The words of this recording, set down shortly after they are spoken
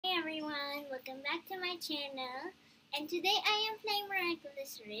welcome back to my channel, and today I am playing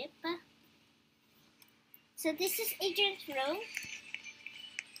Miraculous RP. So this is Adrian's room.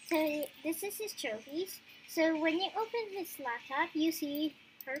 So this is his trophies. So when you open his laptop, you see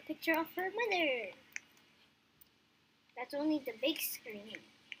her picture of her mother. That's only the big screen.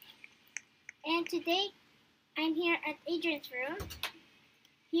 And today I'm here at Adrian's room.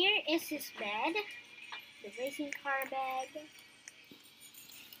 Here is his bed, the racing car bed.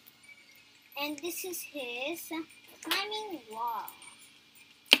 And this is his climbing wall.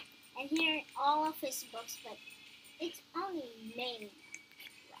 And here are all of his books, but it's only made.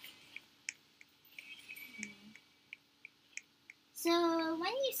 So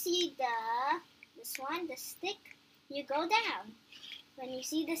when you see the stick, you go down. When you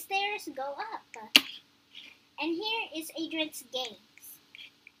see the stairs, go up. And here is Adrian's games.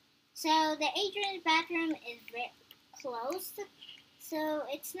 So the Adrian's bathroom is closed. So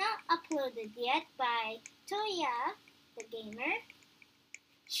it's not uploaded yet by Toya, the gamer.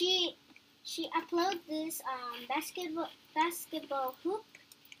 She uploaded this basketball hoop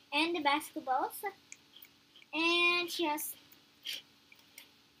and the basketballs, and she has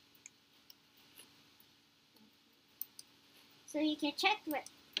so you can check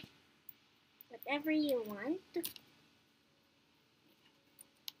whatever you want.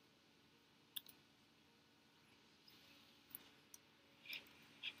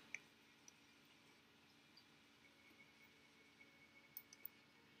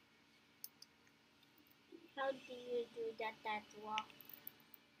 How do you do that walk?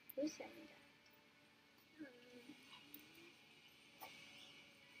 Who said that?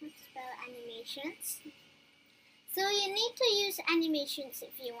 Let's spell animations. So you need to use animations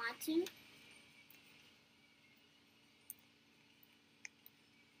if you want to.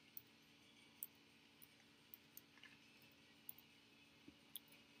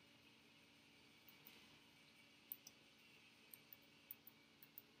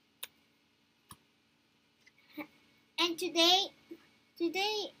 And today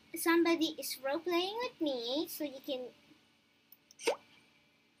somebody is role playing with me,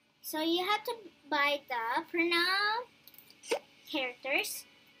 so you have to buy the pronoun characters: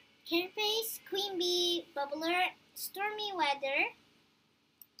 Carapace, Queen Bee, Bubbler, Stormy Weather,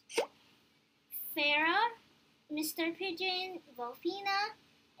 Pharaoh, Mr. Pigeon, Volpina,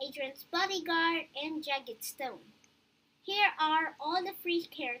 Adrian's Bodyguard, and Jagged Stone. Here are all the free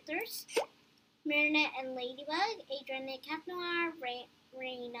characters: Myrna and Ladybug, Adrian and Cat Noir,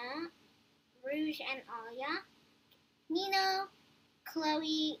 Reina, Rouge and Alia, Nino,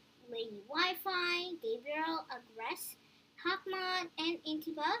 Chloe, Lady Wi-Fi, Gabriel, Aggress, Hawkmon, and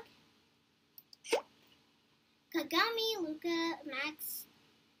Intibug, Kagami, Luca, Max,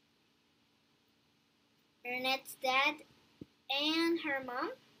 Ernet's dad, and her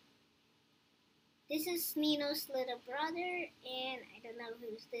mom. This is Nino's little brother, and I don't know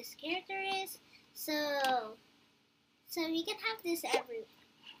who this character is. So you can have this everywhere.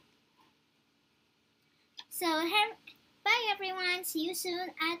 So bye everyone. See you soon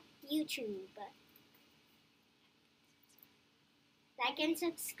at YouTube. Like and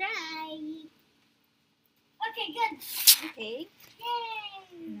subscribe. Okay, good. Okay.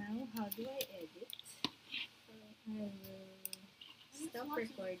 Yay! Now, how do I edit? I will stop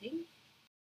recording.